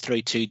infrastructure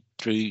through to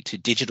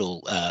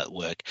digital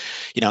work,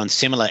 and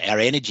similar, our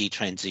energy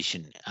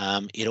transition,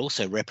 it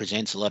also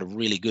represents a lot of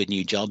really good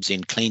new jobs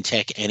in clean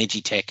tech,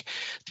 energy tech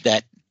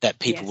that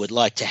people would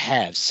like to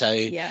have. So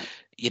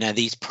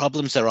these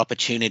problems are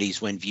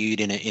opportunities when viewed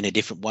in a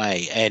different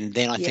way. And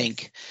then I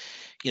think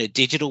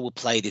digital will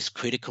play this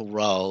critical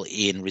role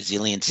in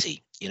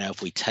resiliency.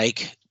 If we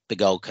take the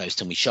Gold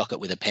Coast and we shock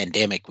it with a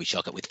pandemic, we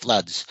shock it with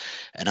floods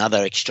and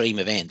other extreme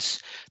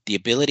events, the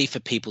ability for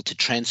people to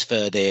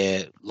transfer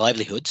their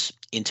livelihoods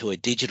into a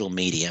digital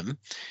medium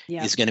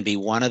is going to be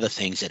one of the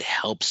things that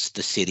helps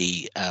the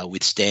city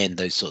withstand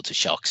those sorts of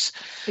shocks.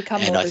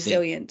 Become more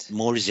resilient.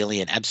 More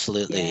resilient,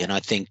 absolutely. Yeah. And I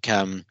think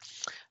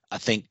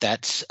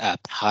that's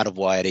part of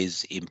why it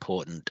is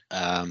important.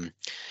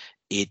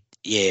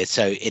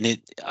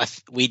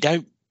 We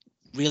don't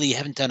really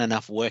haven't done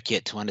enough work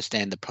yet to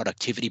understand the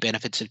productivity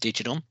benefits of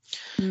digital.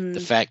 The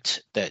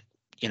fact that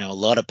a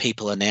lot of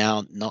people are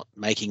now not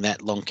making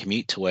that long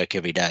commute to work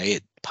every day.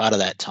 Part of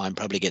that time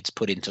probably gets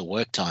put into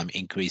work time,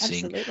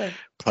 increasing Absolutely.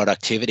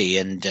 productivity,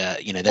 and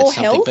that's Or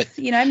something. health, But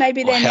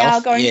maybe they're now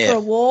health, going for yeah. a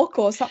walk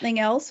or something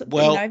else,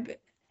 Well,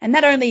 and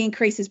that only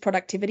increases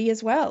productivity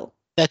as well.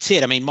 that's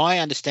it. I mean, my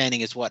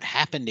understanding is what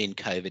happened in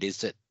COVID is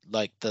that,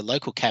 like, the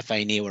local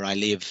cafe near where I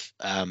live,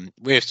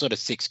 we're sort of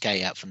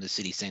 6K out from the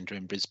city centre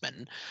in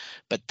Brisbane,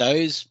 but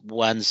those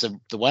ones,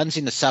 the ones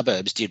in the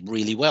suburbs, did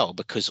really well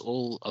because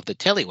all of the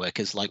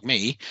teleworkers like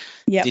me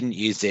didn't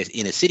use their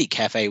inner city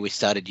cafe. We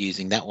started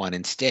using that one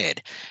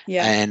instead,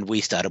 and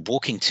we started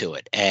walking to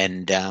it.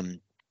 And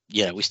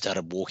we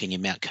started walking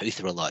in Mount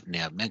Cootha a lot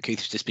now. Mount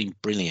Cootha's just been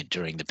brilliant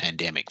during the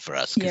pandemic for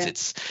us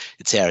because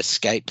it's our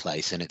escape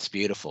place and it's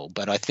beautiful.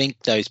 But I think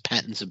those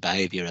patterns of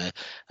behaviour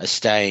are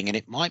staying, and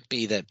it might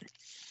be that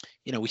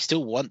we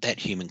still want that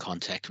human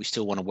contact. We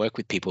still want to work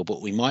with people,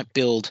 but we might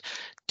build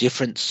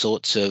different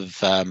sorts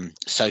of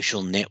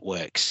social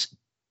networks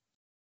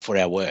for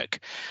our work.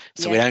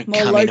 So we don't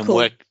come in and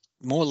work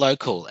more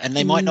local. And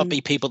they might not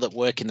be people that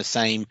work in the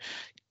same,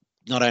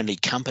 not only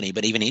company,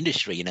 but even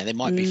industry. They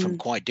might be from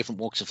quite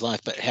different walks of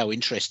life. But how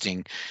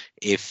interesting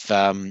if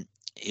the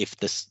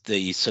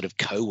sort of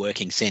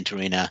co-working centre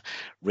in a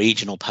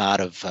regional part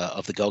of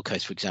the Gold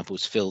Coast, for example,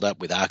 was filled up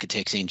with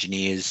architects,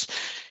 engineers,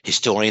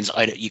 historians,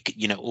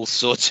 all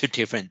sorts of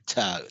different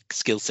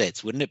skill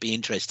sets. Wouldn't it be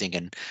interesting?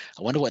 And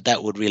I wonder what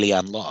that would really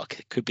unlock.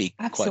 It could be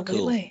quite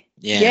cool.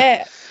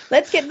 Yeah.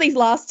 Let's get these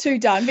last two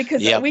done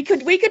because we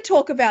could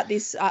talk about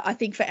this, I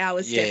think, for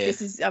hours, Steph.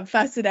 This is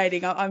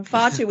fascinating. I'm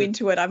far too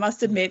into it, I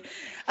must admit.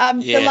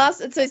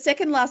 The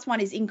second last one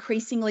is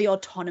increasingly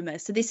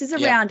autonomous. So this is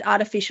around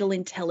artificial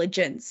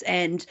intelligence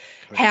and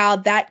how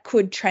that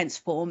could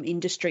transform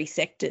industry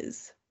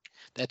sectors.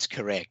 That's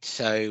correct.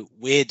 So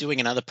we're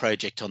doing another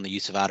project on the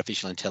use of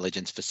artificial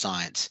intelligence for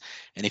science.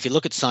 And if you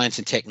look at science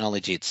and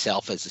technology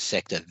itself as a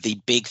sector, the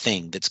big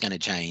thing that's going to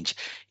change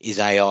is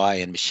AI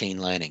and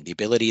machine learning, the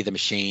ability of the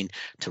machine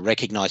to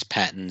recognize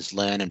patterns,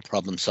 learn and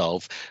problem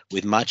solve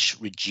with much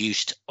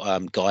reduced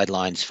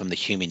guidelines from the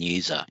human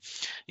user.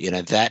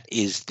 That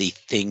is the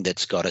thing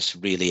that's got us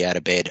really out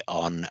of bed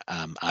on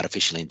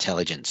artificial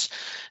intelligence.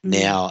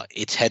 Now,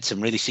 it's had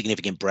some really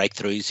significant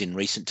breakthroughs in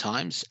recent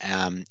times.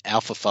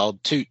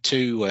 AlphaFold, two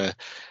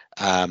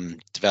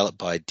developed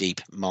by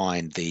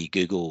DeepMind, the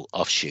Google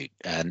offshoot,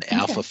 and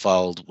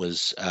AlphaFold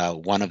was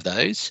one of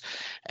those,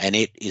 and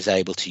it is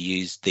able to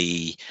use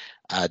the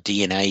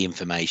DNA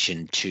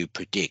information to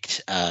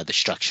predict the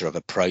structure of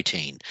a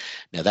protein.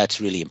 Now, that's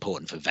really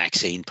important for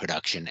vaccine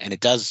production, and it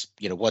does,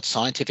 what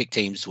scientific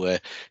teams were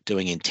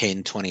doing in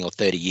 10, 20 or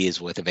 30 years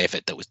worth of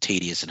effort that was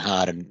tedious and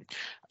hard and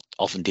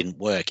often didn't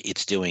work,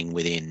 it's doing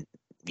within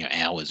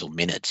hours or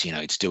minutes.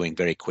 It's doing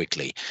very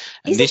quickly.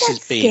 And Isn't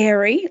that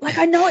scary? Like,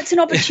 I know it's an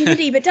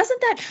opportunity, but doesn't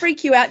that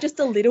freak you out just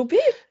a little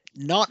bit?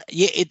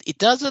 It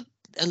does a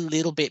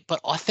little bit,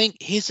 but I think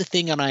here's the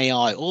thing on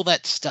AI, all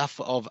that stuff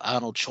of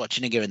Arnold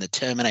Schwarzenegger and the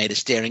Terminator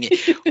staring at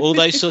all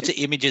those sorts of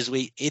images,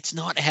 it's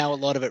not how a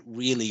lot of it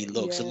really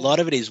looks. A lot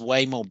of it is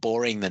way more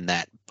boring than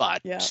that,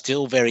 but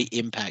still very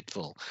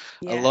impactful.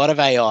 A lot of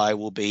AI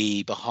will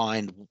be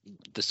behind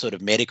the sort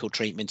of medical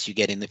treatments you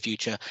get in the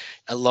future.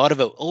 A lot of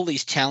it, all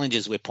these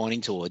challenges we're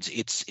pointing towards,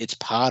 it's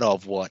part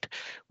of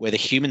where the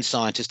human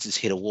scientist has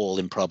hit a wall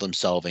in problem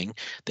solving.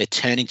 They're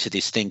turning to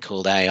this thing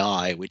called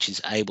AI, which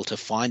is able to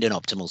find an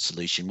optimal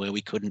solution where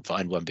we couldn't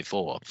find one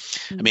before.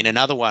 I mean,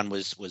 another one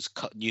was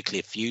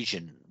nuclear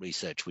fusion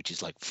research, which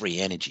is like free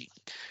energy.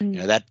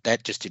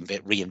 That just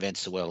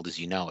reinvents the world as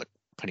you know it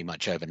pretty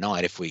much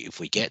overnight if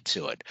we get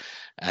to it.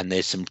 And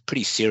there's some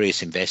pretty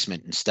serious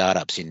investment in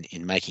startups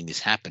in making this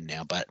happen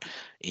now. But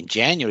in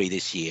January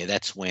this year,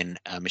 that's when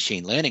a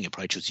machine learning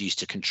approach was used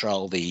to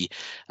control the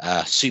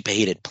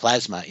superheated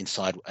plasma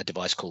inside a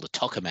device called a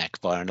tokamak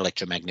via an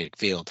electromagnetic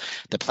field.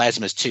 The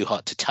plasma is too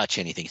hot to touch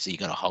anything, so you've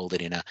got to hold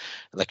it in an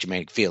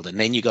electromagnetic field. And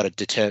then you've got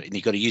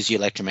to use the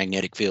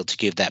electromagnetic field to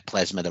give that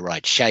plasma the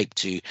right shape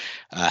to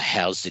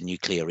house the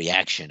nuclear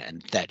reaction.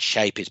 And that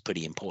shape is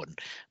pretty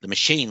important. The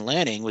machine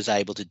learning was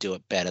able to do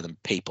it better than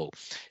people.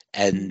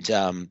 And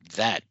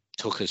that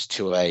took us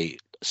to a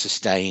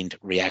sustained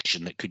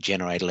reaction that could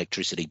generate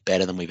electricity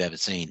better than we've ever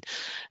seen,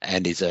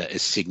 and is a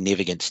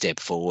significant step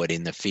forward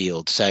in the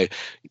field. So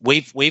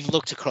we've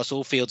looked across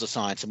all fields of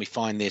science, and we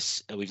find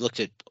this. We've looked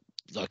at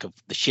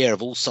the share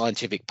of all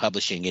scientific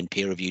publishing in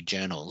peer-reviewed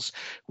journals.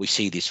 We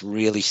see this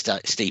really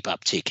steep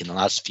uptick in the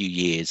last few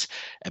years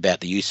about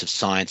the use of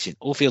science in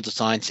all fields of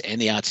science and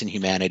the arts and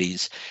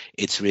humanities.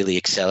 It's really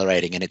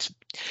accelerating, and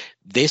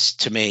this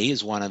to me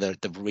is one of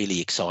the really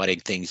exciting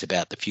things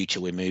about the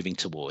future we're moving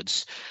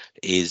towards,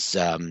 is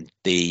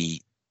the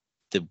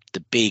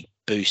big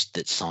boost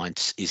that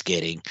science is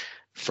getting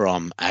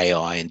from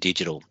AI and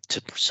digital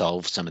to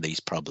solve some of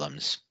these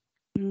problems.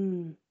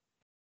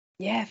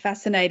 Yeah,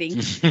 fascinating.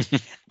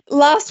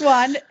 Last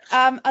one,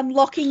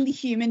 unlocking the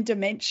human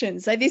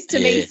dimension. So this to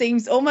me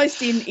seems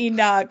almost in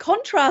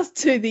contrast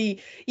to the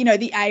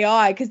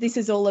AI, because this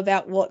is all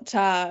about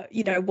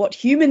what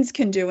humans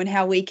can do and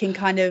how we can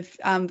kind of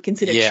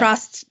consider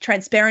trust,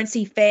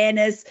 transparency,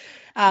 fairness,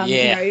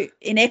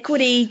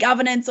 inequity,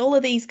 governance, all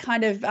of these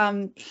kind of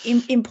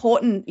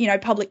important,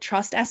 public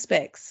trust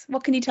aspects.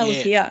 What can you tell us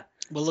here?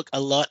 Well, look,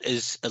 a lot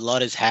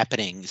is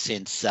happening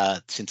since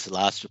the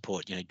last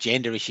report.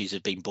 Gender issues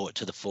have been brought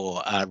to the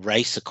fore.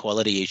 Race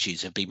equality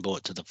issues have been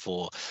brought to the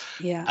fore.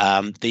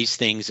 Yeah. These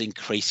things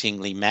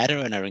increasingly matter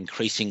and are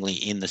increasingly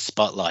in the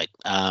spotlight.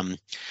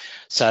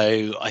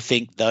 So I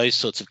think those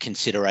sorts of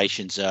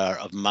considerations are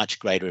of much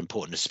greater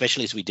importance,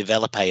 especially as we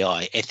develop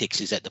AI.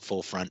 Ethics is at the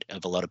forefront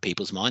of a lot of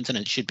people's minds, and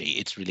it should be.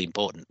 It's really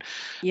important.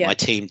 Yeah. My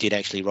team did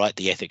actually write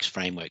the ethics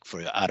framework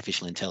for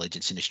artificial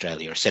intelligence in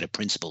Australia, a set of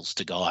principles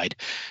to guide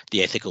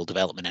the ethical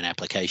development and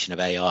application of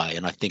AI.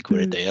 And I think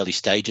we're at the early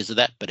stages of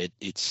that, but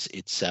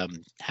it's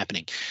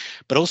happening.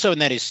 But also,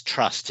 and that is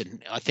trust.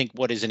 And I think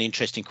what is an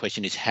interesting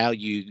question is how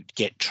you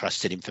get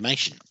trusted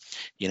information.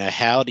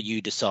 How do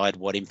you decide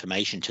what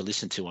information to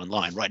listen to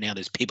online? Right now,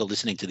 there's people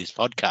listening to this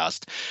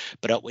podcast,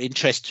 but what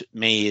interests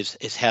me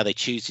is how they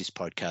choose this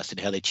podcast and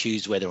how they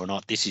choose whether or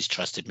not this is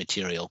trusted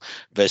material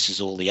versus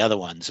all the other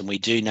ones. And we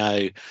do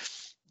know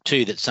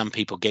too that some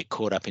people get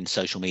caught up in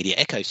social media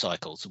echo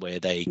cycles where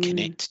they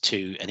connect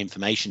to an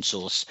information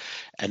source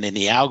and then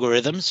the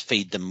algorithms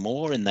feed them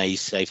more and they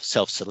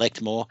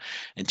self-select more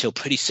until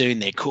pretty soon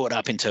they're caught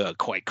up into a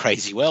quite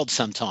crazy world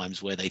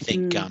sometimes where they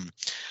think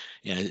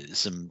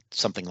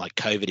something like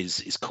COVID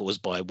is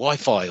caused by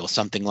Wi-Fi or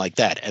something like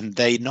that, and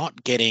they're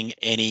not getting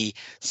any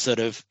sort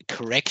of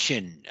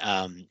correction.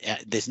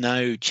 There's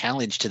no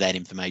challenge to that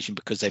information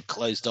because they've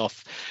closed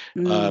off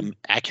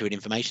accurate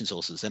information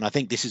sources. And I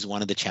think this is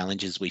one of the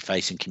challenges we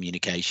face in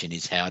communication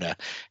is how to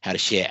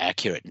share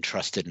accurate and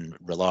trusted and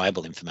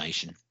reliable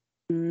information.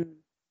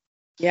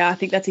 Yeah, I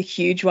think that's a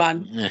huge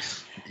one.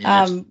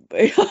 I've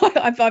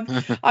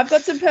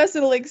got some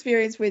personal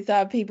experience with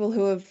people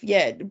who have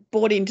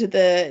bought into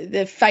the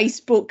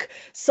Facebook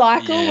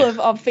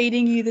cycle of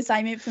feeding you the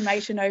same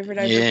information over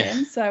and over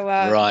again. So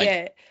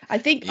I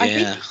think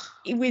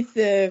with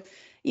the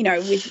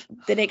with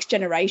the next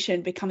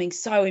generation becoming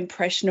so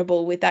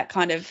impressionable with that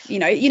kind of,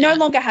 you're no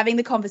longer having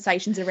the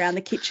conversations around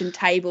the kitchen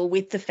table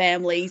with the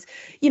families,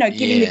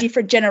 giving the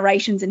different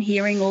generations and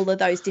hearing all of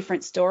those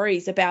different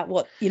stories about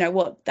what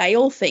they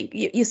all think.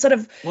 You're sort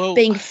of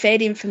being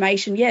fed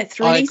information,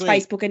 through these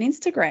Facebook and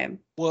Instagram.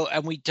 Well,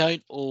 and we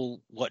don't all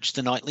watch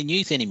the nightly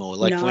news anymore.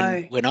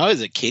 When I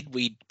was a kid,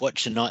 we'd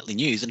watch the nightly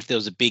news, and if there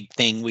was a big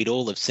thing, we'd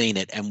all have seen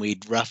it, and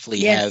we'd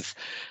roughly have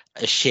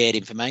a shared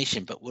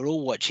information. But we're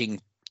all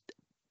watching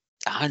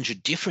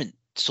 100 different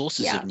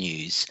sources of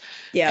news,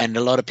 and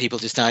a lot of people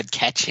just aren't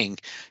catching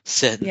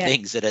certain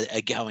things that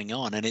are going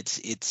on. And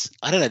it's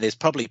I don't know. There's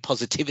probably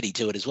positivity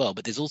to it as well,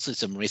 but there's also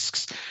some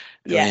risks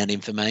around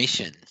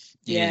information.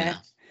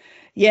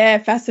 Yeah,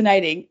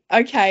 fascinating.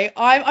 Okay,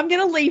 I'm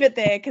going to leave it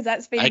there because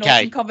that's been an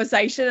awesome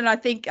conversation, and I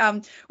think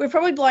we've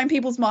probably blown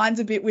people's minds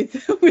a bit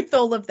with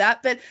all of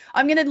that. But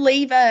I'm going to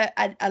leave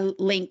a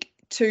link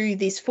to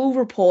this full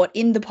report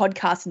in the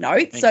podcast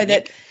notes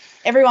that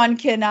everyone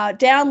can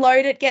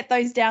download it, get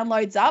those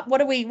downloads up.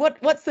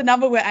 What's the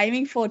number we're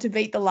aiming for to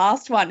beat the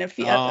last one? A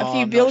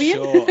few billion?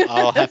 Sure.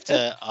 I'll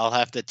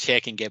have to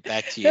check and get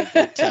back to you.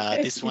 But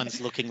this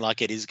one's looking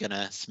like it is going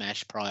to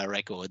smash prior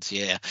records.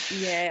 Yeah.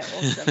 Yeah,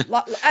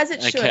 awesome. As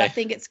it should. I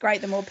think it's great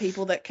the more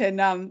people that can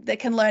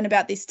learn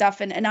about this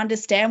stuff and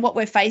understand what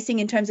we're facing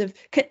in terms of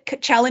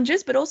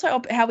challenges, but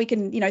also how we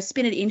can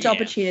spin it into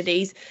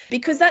opportunities,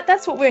 because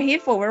that's what we're here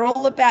for. We're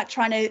all about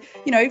trying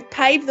to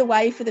pave the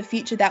way for the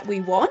future that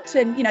we want.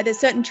 And there's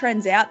certain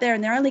trends out there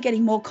and they're only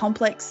getting more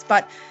complex,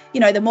 but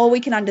the more we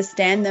can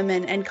understand them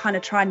and kind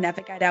of try and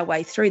navigate our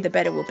way through, the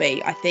better we'll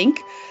be, I think.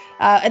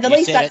 At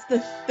least that's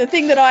the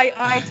thing that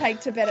I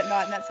take to bed at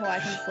night, and that's how I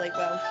can sleep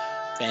well.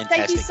 Fantastic.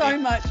 Thank you so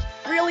much.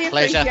 Really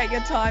appreciate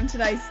your time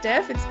today,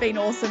 Steph. It's been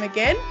awesome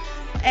again.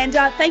 And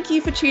thank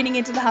you for tuning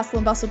into the Hustle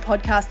and Bustle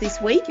podcast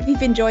this week. If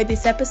you've enjoyed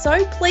this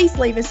episode, please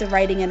leave us a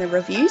rating and a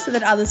review so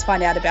that others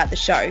find out about the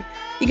show.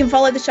 You can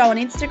follow the show on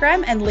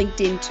Instagram and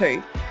LinkedIn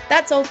too.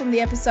 That's all from the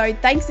episode.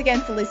 Thanks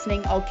again for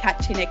listening. I'll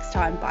catch you next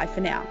time. Bye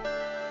for now.